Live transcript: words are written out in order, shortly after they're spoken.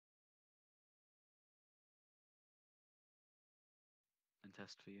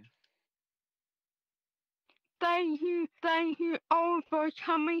contest for you. Thank you all for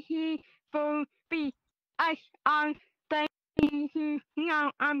coming here for BSL. Thank you.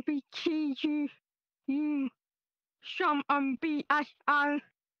 Now I'm teaching you some on BSL.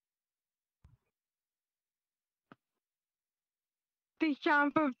 The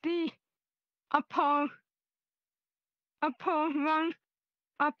sound of the upon run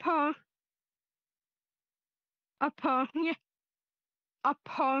upon yeah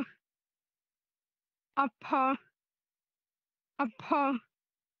upon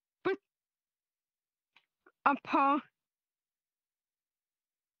but upon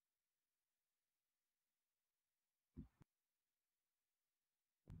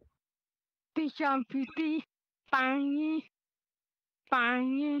the sound of the bang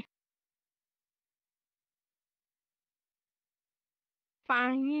bang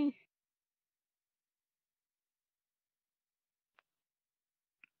bang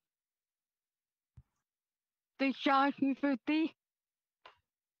the sound of the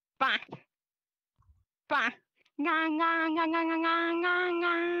back back nga nga nga nga nga nga nga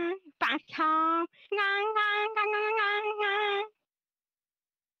nga back home nga nga nga nga nga nga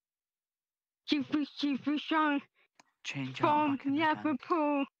Super song Change out from back in the tent.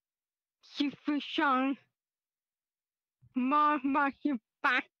 Liverpool. Super song. More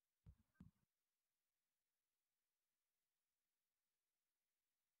back.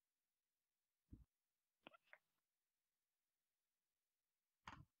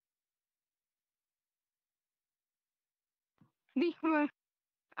 Liver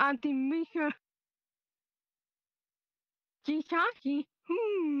at the meter. Jitaki.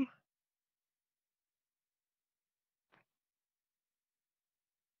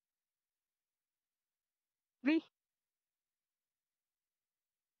 The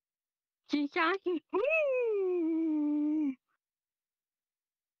Jitaki.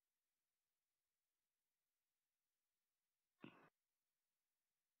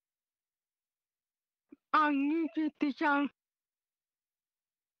 I need the song.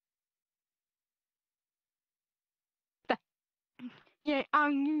 Yeah, I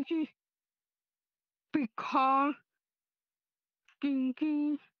need to because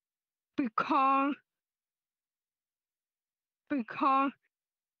because because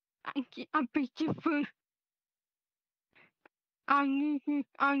I be different. I need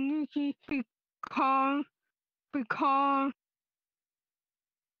to because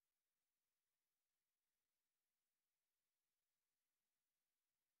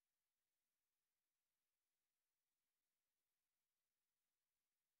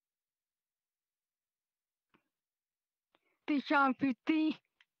the song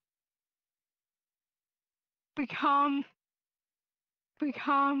become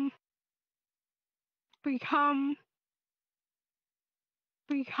become become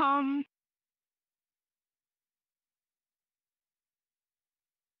become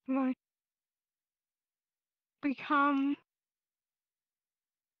right become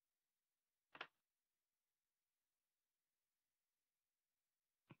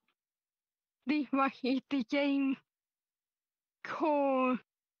this what is the game called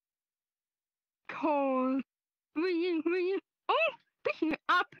ring oh pick it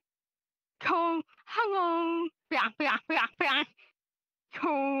up call hello blah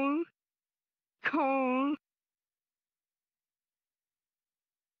call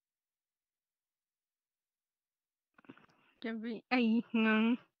every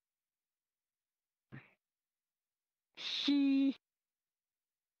evening she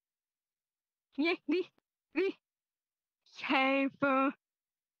yeah this table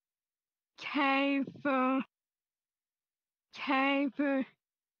table table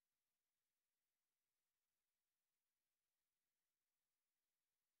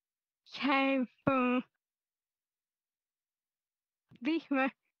table this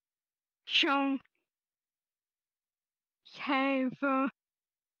was shown table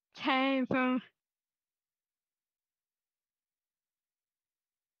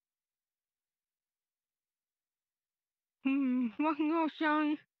what no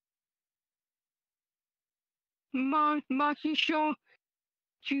song Marty show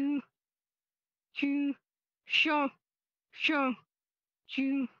to to show show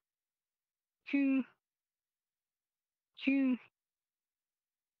to to to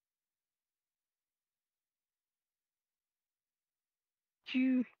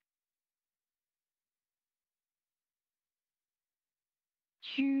to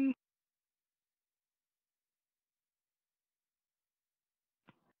to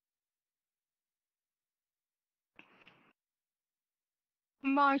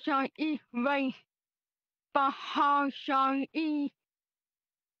my song is right but how song is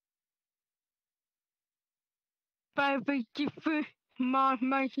Baby different,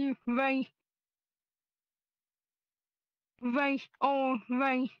 mama you race all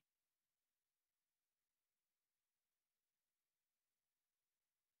race.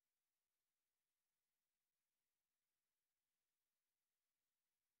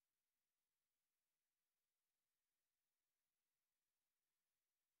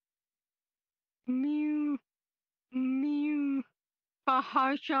 Mew, mew,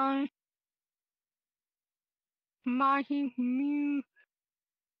 Bahashan, Mahi, mew,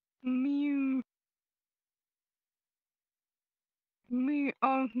 mew, me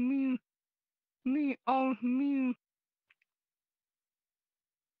oh mew, me oh mew.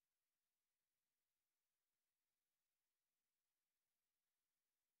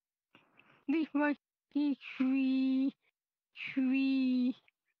 This was the tree,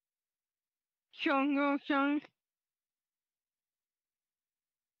 song,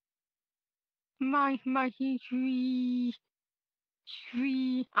 my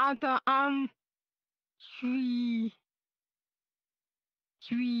tree, other tree,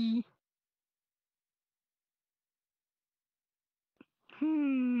 tree,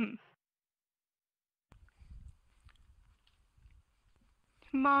 hmm,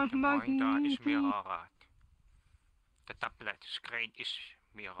 The pointer is mirrored. The tablet screen is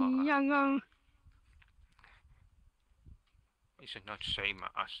mirrored. yellow, Is it not same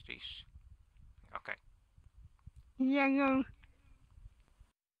as this? Okay. yellow,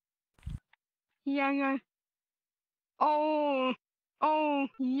 yellow, oh,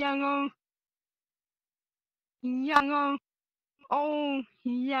 yellow, yellow, oh,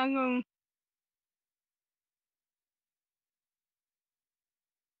 yellow,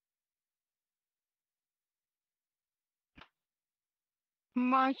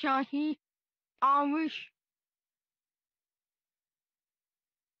 Masahi, orange,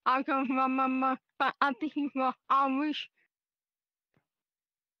 I don't remember, but I think it was orange,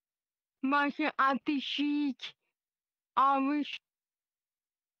 Masa at the sheet, orange,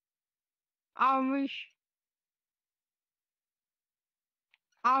 orange,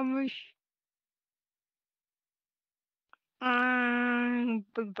 orange,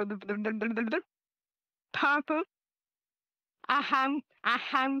 purple, I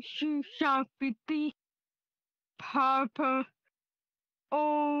have shoe shop with the purple,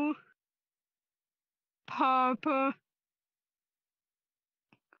 oh, purple,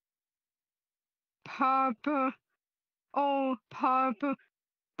 purple, oh, purple,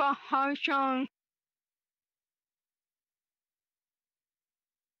 Bahashan,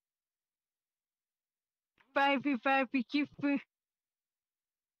 very different,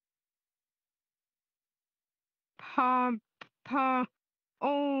 purple,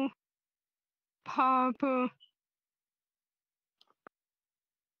 oh, purple,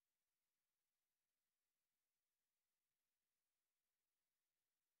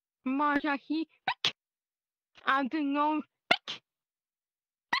 Masahi, I don't know,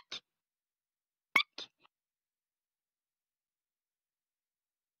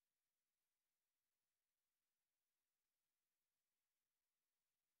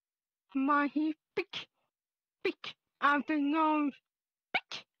 Mahi, pick, I don't know,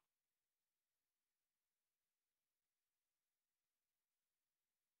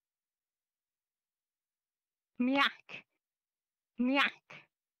 miak, miak,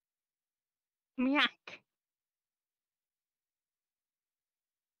 miak,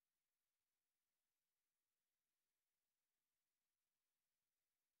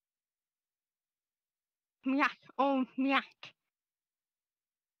 miak, oh, miak,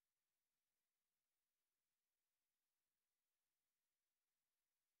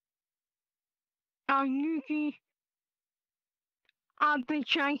 Yuki,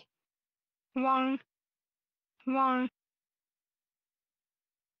 Abishai, one, one,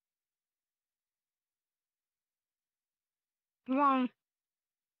 one,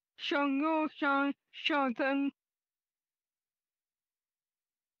 Shongo-san, Shoten,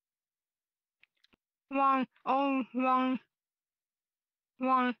 one, oh, one,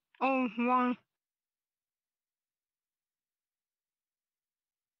 one, oh, one,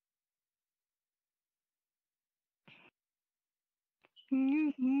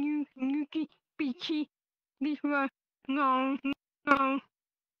 Yuki, Bichi, this was, no, no,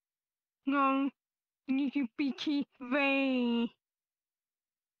 no, Yuki, Bichi,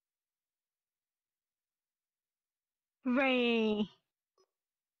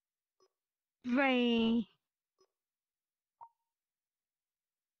 Ray,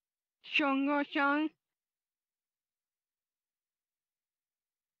 Shongo-san,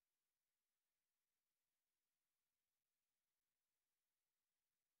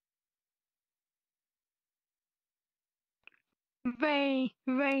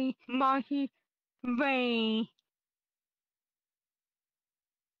 Very mighty, very.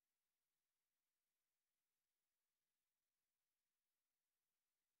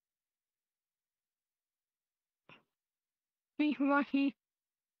 Be mighty,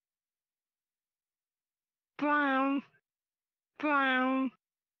 brown, brown,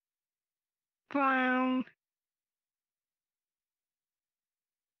 brown,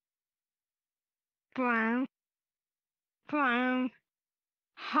 brown, brown.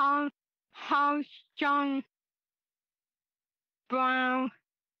 House John Brown,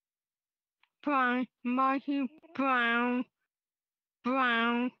 brown, mighty brown,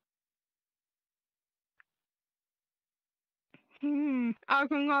 brown.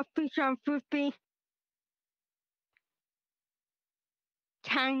 Open up pizza 50,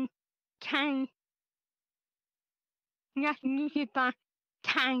 10, 10. Yes, newspaper,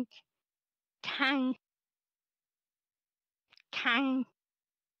 10, 10, 10.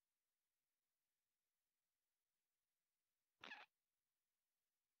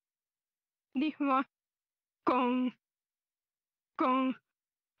 This was gone, gone,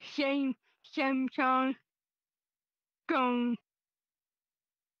 same song, gone,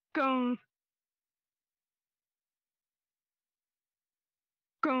 gone,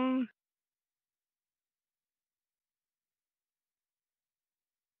 gone,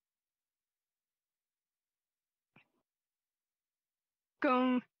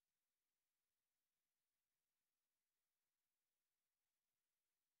 gone.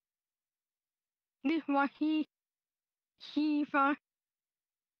 This was Shiva,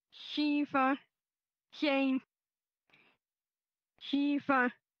 Shiva, same,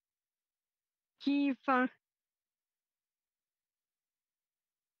 Shiva, Shiva.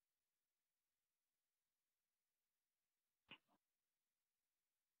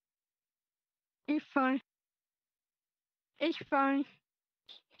 It's fun, it's fun,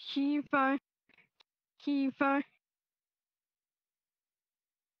 Shiva, Shiva.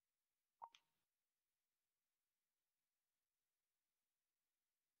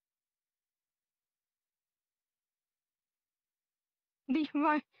 This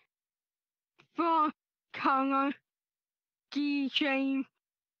was from color DJ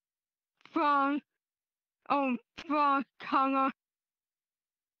from from color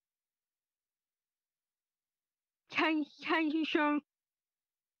television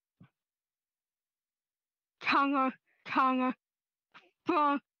color from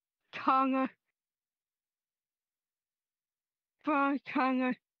color from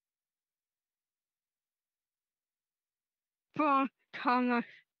color from color.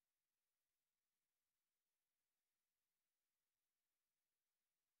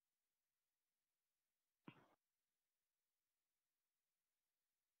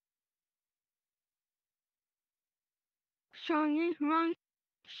 Shiny run,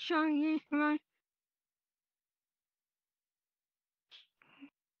 shiny run.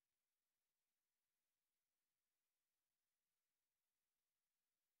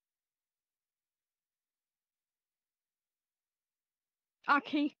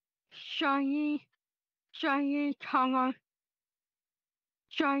 Okay, shiny, shiny color,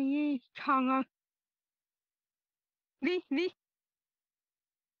 shiny color. This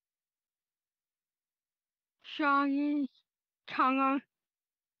shiny color.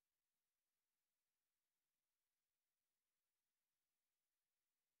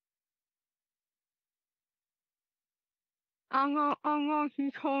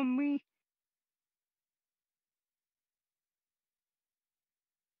 He told me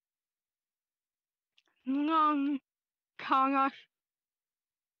non color,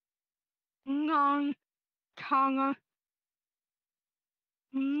 non color,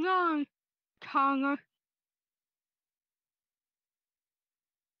 non color.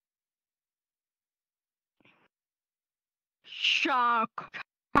 Shark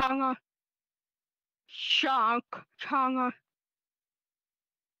color, shark color,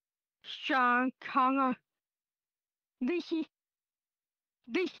 shark color. This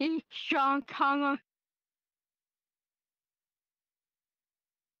is shark color.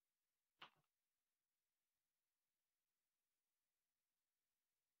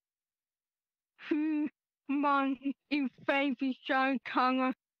 Who my favorite shark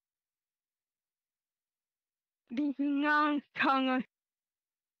color? This is non color.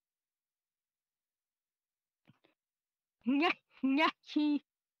 Yes,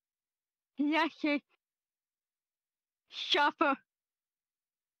 yes, suffer.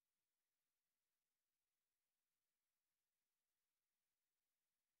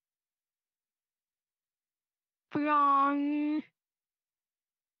 Brown,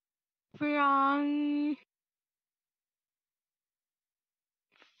 brown,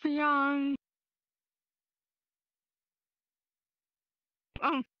 Beyond.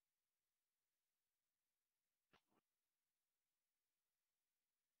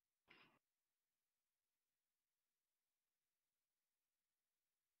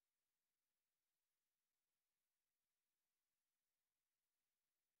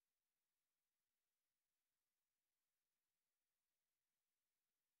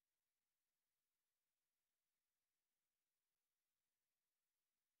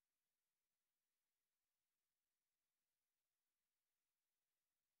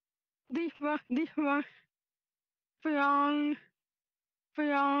 This one. Beyond.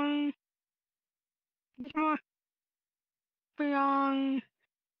 This one. Beyond.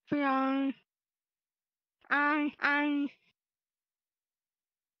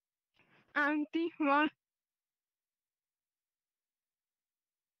 And this one.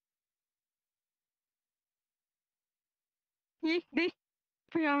 This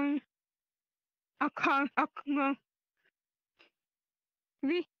beyond.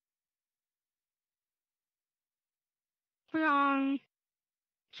 This beyond.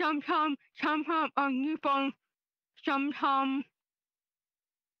 Sometimes on new phone. Sometimes.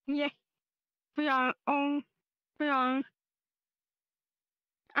 Yes. Beyond. Beyond.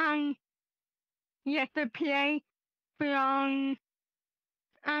 And yes, the PA. Beyond.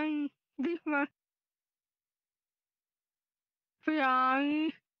 And this one.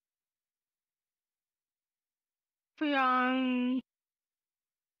 Beyond.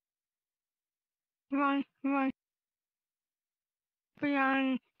 One.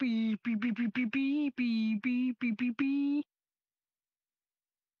 Beyond. Beep.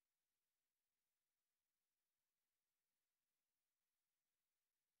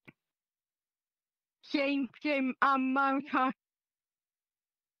 Same America.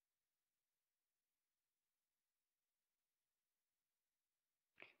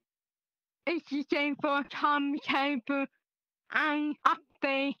 It's the same for timetable and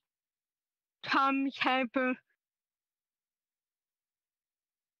update timetable.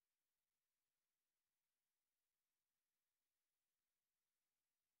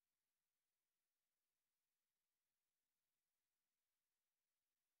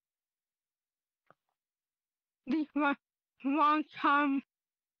 This was one time.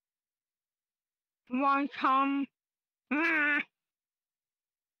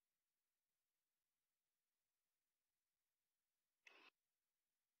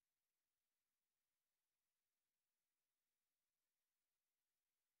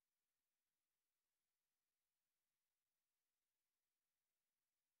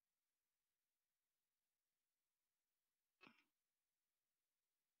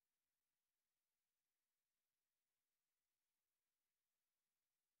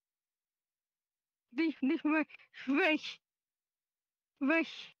 This was switch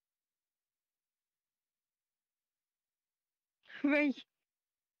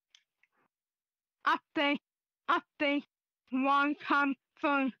update one time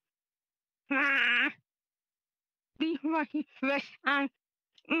phone. This was switch and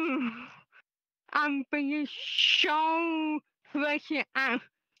I'm being so switch and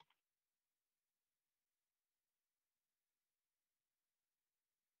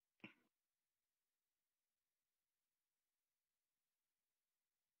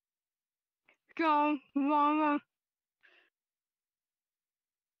go wrong.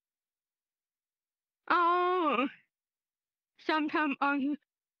 Oh, sometimes I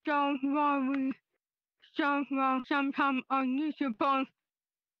don't worry. Sometimes I need to both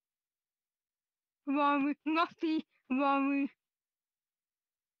worry, nothing worry,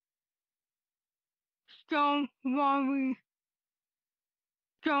 don't worry,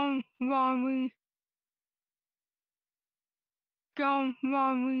 don't worry, don't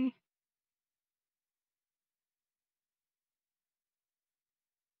worry.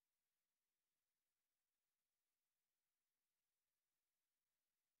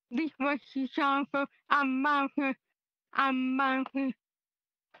 This was the song for America. America.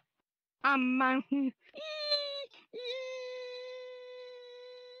 America.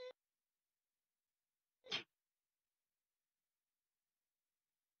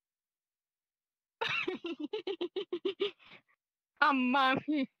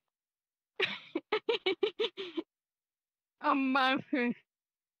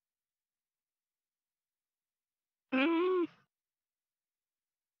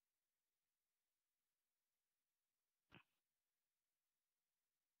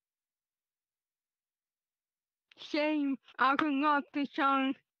 Shame, I could not the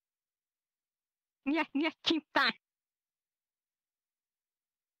song. Yes, keep that.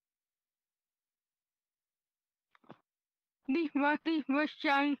 this was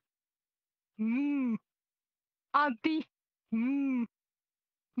saying, Adi,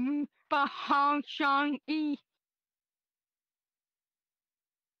 but how shine is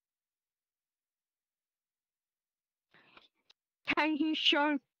taking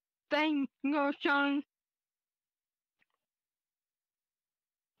short thing no shine,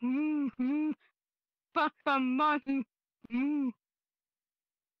 but money, mm,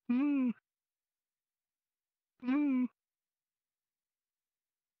 mm, mm.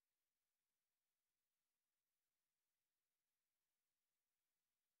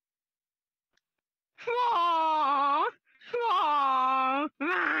 Wah, wah,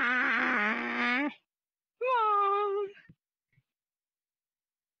 wah, wah.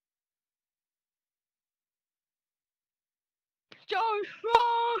 So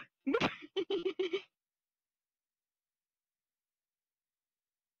wrong.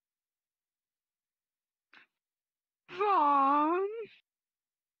 Wrong.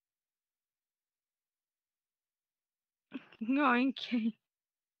 No, okay.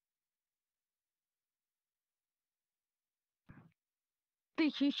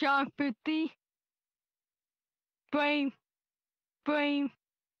 This is our 50. Brave, brave,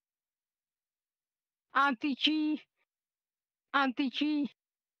 RPG, RPG,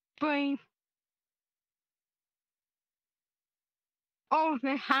 brave, all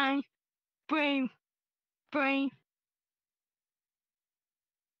the time, brave, brave.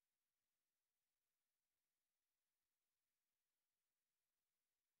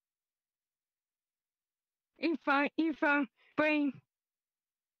 If I brave,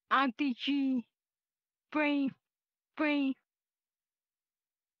 RPG, brave, brave,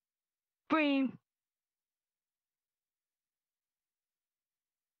 brave.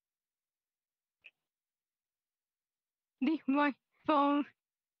 This my phone.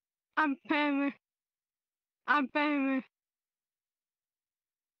 I'm parent, I'm parent,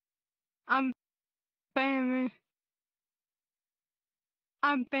 I'm parent,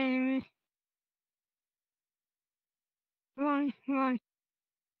 I'm parent. One,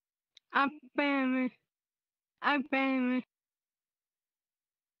 I'm parent, I'm parent.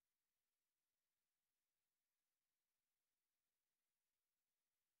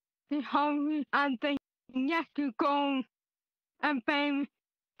 The whole I think yes to go. I'm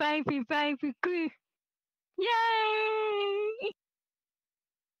baby, baby, good. Yay!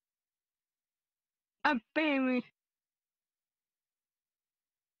 I'm baby.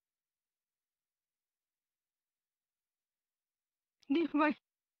 This was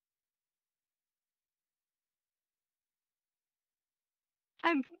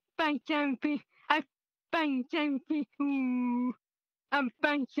I'm bang jumping. I'm bang jumping. Ooh, I'm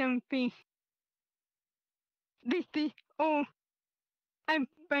bang jumping. This is all. I'm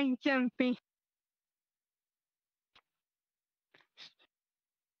bang jumping.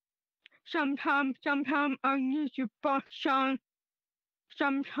 Sometimes I use a box song.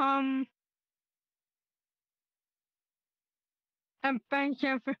 Sometimes I'm bang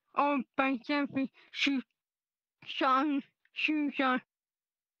jumping. Oh, bang jumping. Shoot song, shoot song.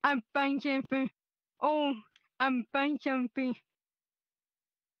 I'm bang jumping. Oh, I'm bang jumping.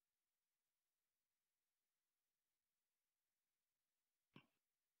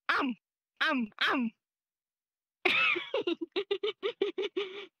 Um, um.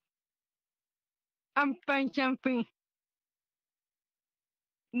 I'm bang jumping.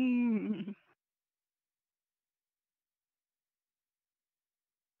 Mm.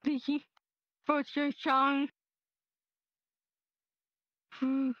 This is for the song.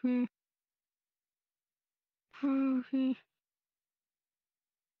 Hoo-hoo, hoo-hoo,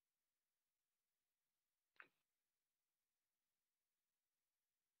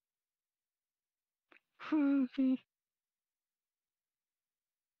 hoo-hoo.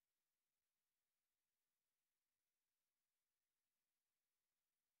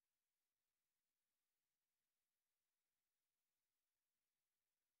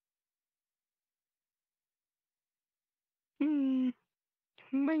 Mm.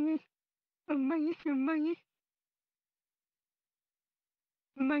 Money, money, money,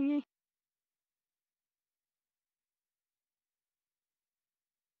 money.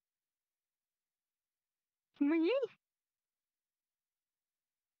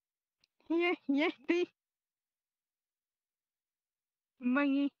 Yes, this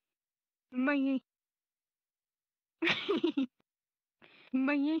money, money,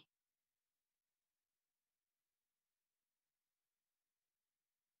 money.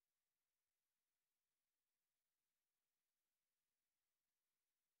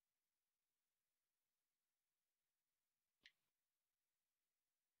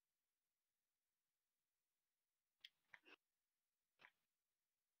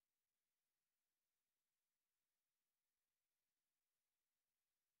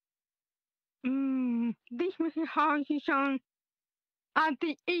 This was a hard song. At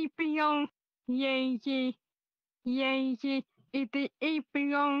the EPO, yeah, yeah, yeah, yeah. At the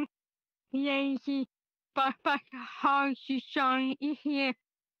EPO, yeah, yeah. But hard song is here,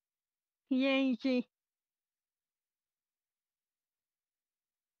 yeah, yeah,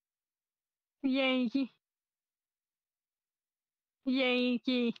 yeah, yeah, yeah,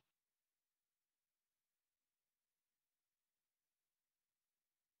 yeah.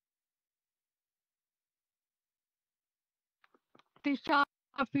 The song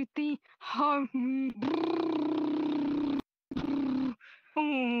of the hard.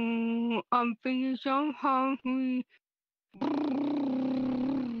 Oh, I'm feeling so hungry.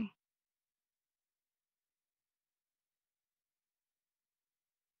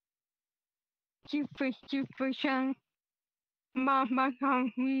 Super song. Mama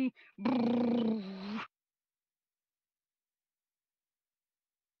hungry.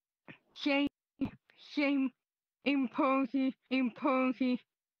 Shame, shame, impulsive, impulsive.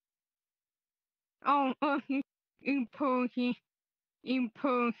 Oh, okay, impulsive,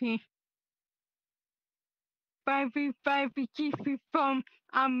 impulsive. Baby, Jiffy from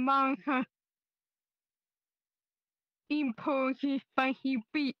America. Impulsive, but he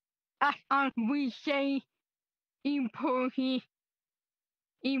beat us on we say impulsive,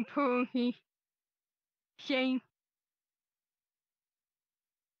 impulsive. Shame,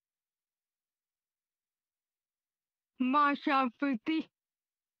 Marshall for this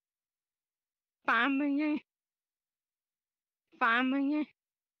family, family,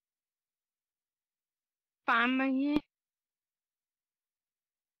 family.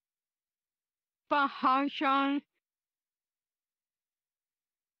 For Hassan,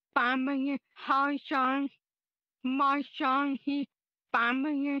 family, Hassan, my son, his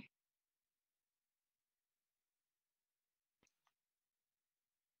family.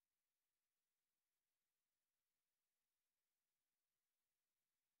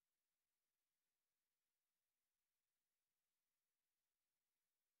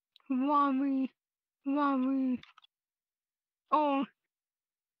 Worry, worry. Oh,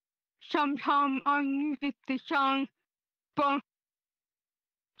 sometimes I use the song, but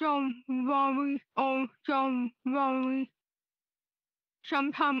don't worry, oh, don't worry.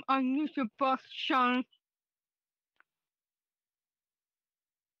 Sometimes I use the bus song.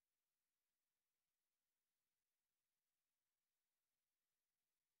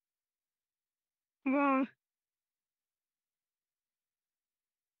 Well,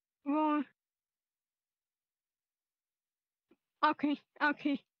 well, okay,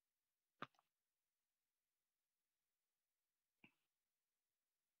 okay.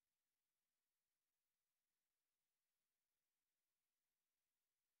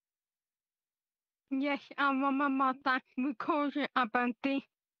 Yes, I remember that recording about this.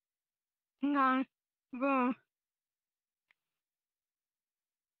 No, well,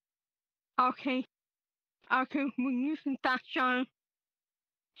 okay, okay, we're using that song.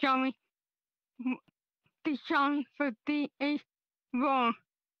 Sorry, the song for this is wrong.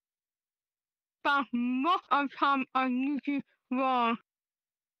 But most of the time I use it wrong,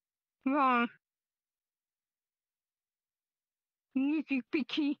 wrong. Use it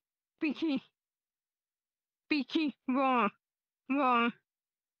bitchy, wrong, wrong.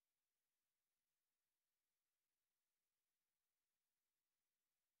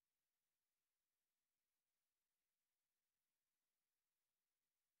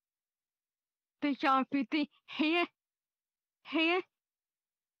 The song for this here, here,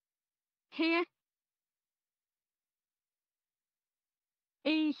 here,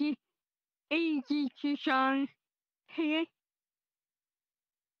 easy, easy to song. Here,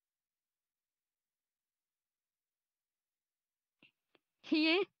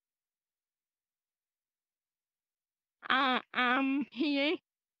 here, I am here.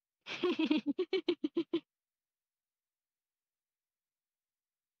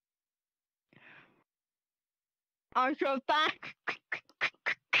 I go back.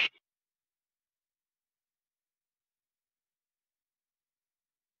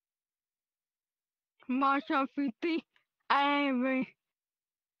 Myself with the every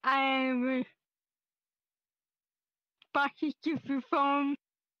bucket to perform.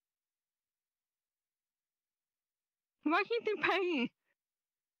 What is the pain?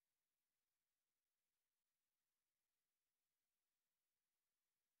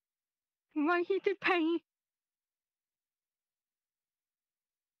 What is the pain?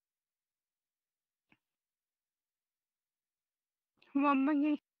 One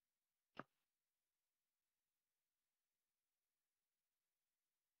minute.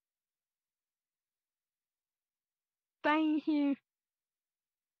 Thank you.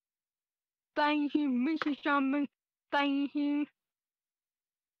 Thank you, Mrs. Summer. Thank you.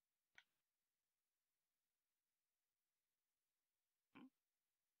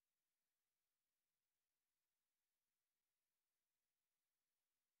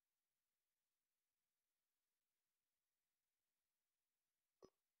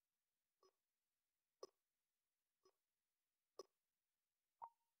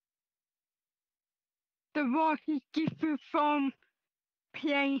 The voice is different from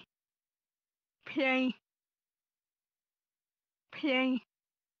play, play, play,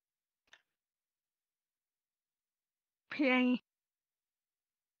 play,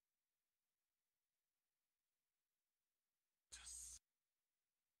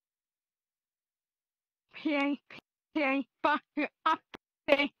 play, play, but up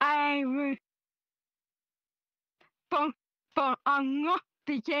I will, but I'm not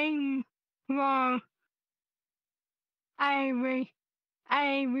the game. Well, I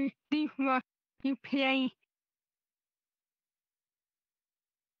will do what you play.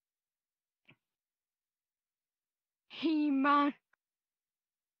 He-Man,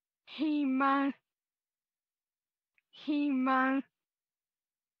 He-Man, He-Man.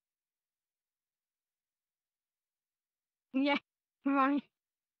 Yeah, right.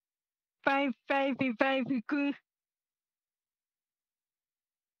 Very good.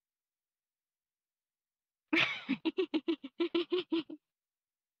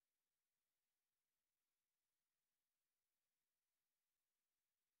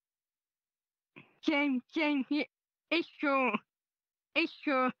 James, yeah, it's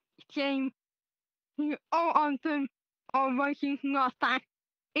your, James. You all of them are working like that.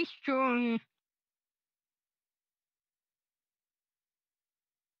 It's your,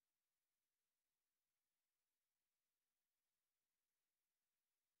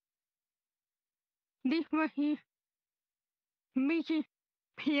 this was his Mrs.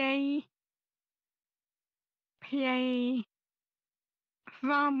 Play, play,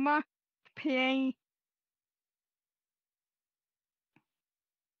 drama, play.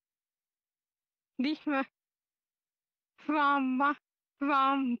 This was drama,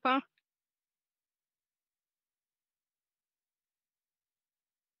 drama.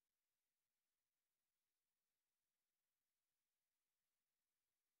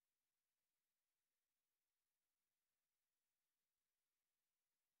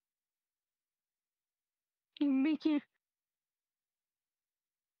 Mrs.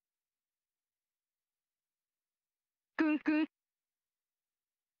 Good.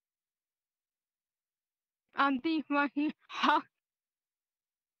 And this was his hug,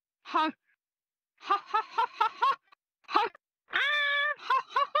 hug, hug, hug, hug, hug, hug, hug. Ah, hug,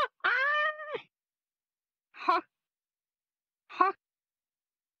 hug, hug, ah. Hug, hug,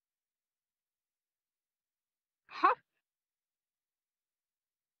 hug.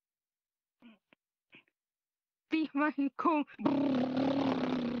 This was his cool,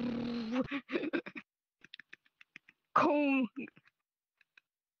 cool.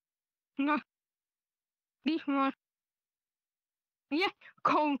 No, this one, yeah,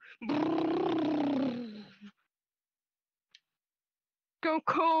 cold. Go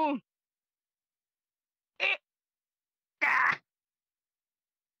cold.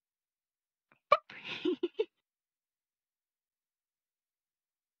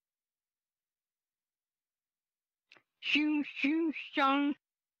 Shoo song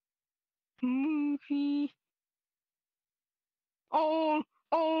movie. All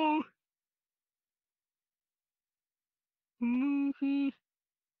movie.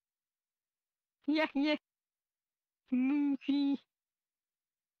 Yeah, movie.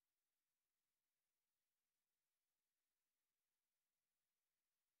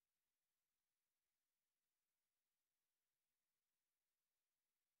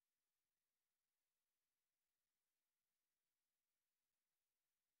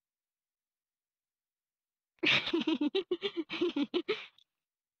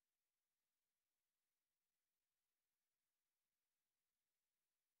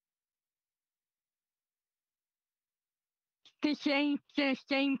 the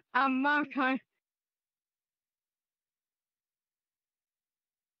same American.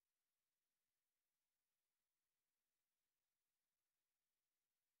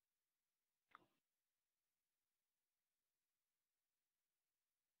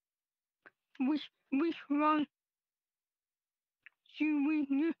 Which one should we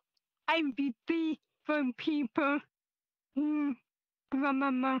use MVP for people who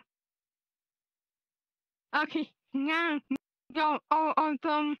remember? Okay, now all of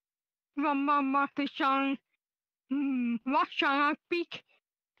them remember the song. What shall I pick?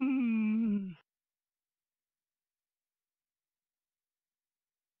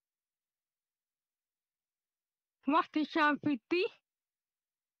 What is everything?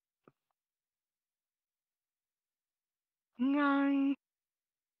 Nine.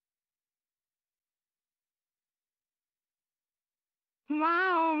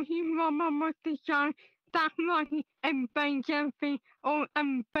 Wow, he mama the song that money and Benjamin or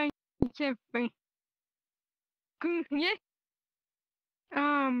and Benjamin. Good, yeah.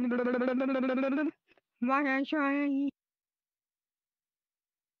 What I say?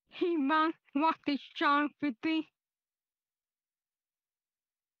 He man, what is song for thee?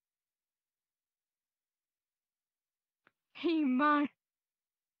 He man,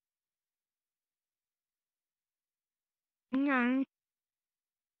 nine.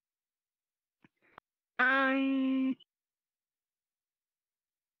 And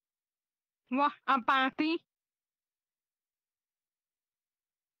what about thee?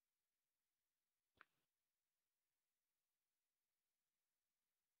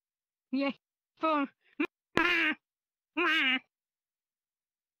 Yes, for.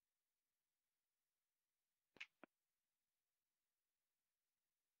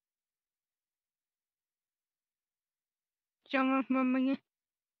 Some of my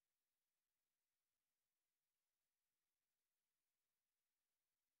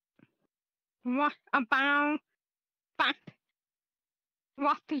what about that?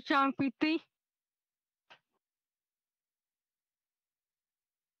 What is wrong with thee?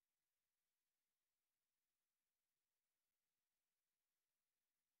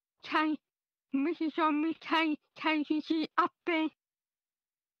 Can Mrs. Zombie can you see up there?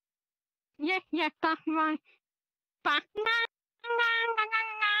 Yes, yes, that's right. But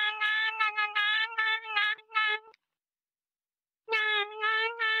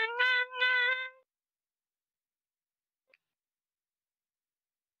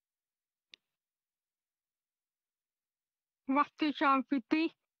what is wrong with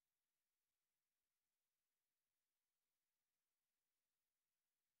thee?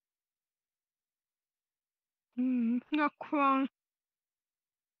 Not quite.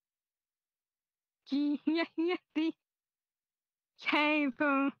 Yes, yes, the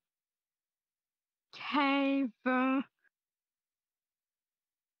table, table,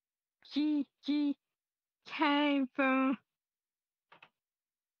 G, table.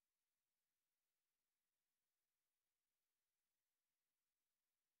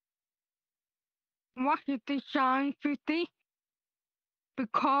 What is the sign for thee?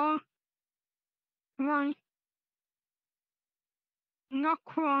 Because, right, not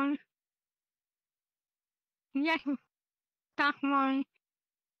quite. Yes, that's right.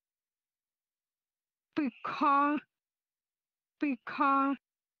 Because,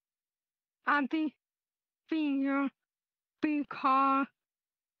 I did feel, because,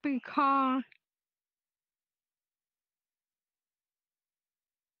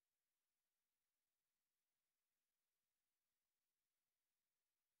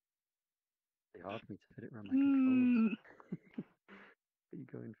 It's hard for me to fit it around my controllers. Are you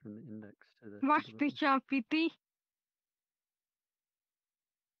going from the index to the what's the button? sign for thee?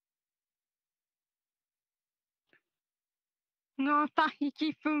 No, that is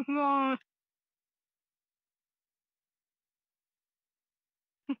different one.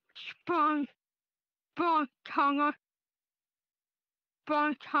 Spawn, tongue,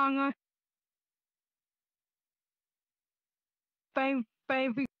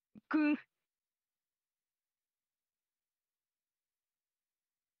 baby, good.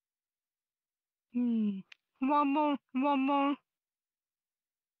 One more.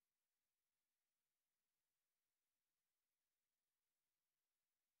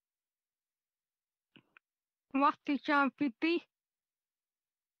 What is up with thee?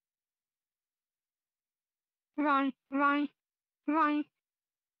 Run.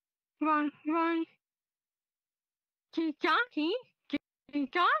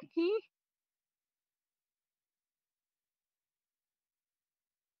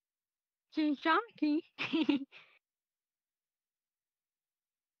 Jigaki.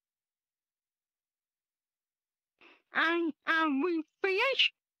 And we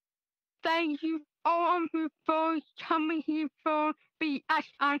finish. Thank you all for coming here for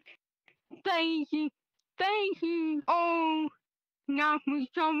BSL. Thank you all. Now we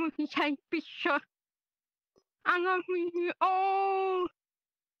going to take picture. And I wish you all.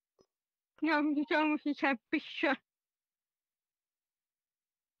 Now we going to take picture.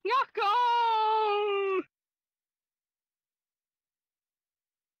 Let's go!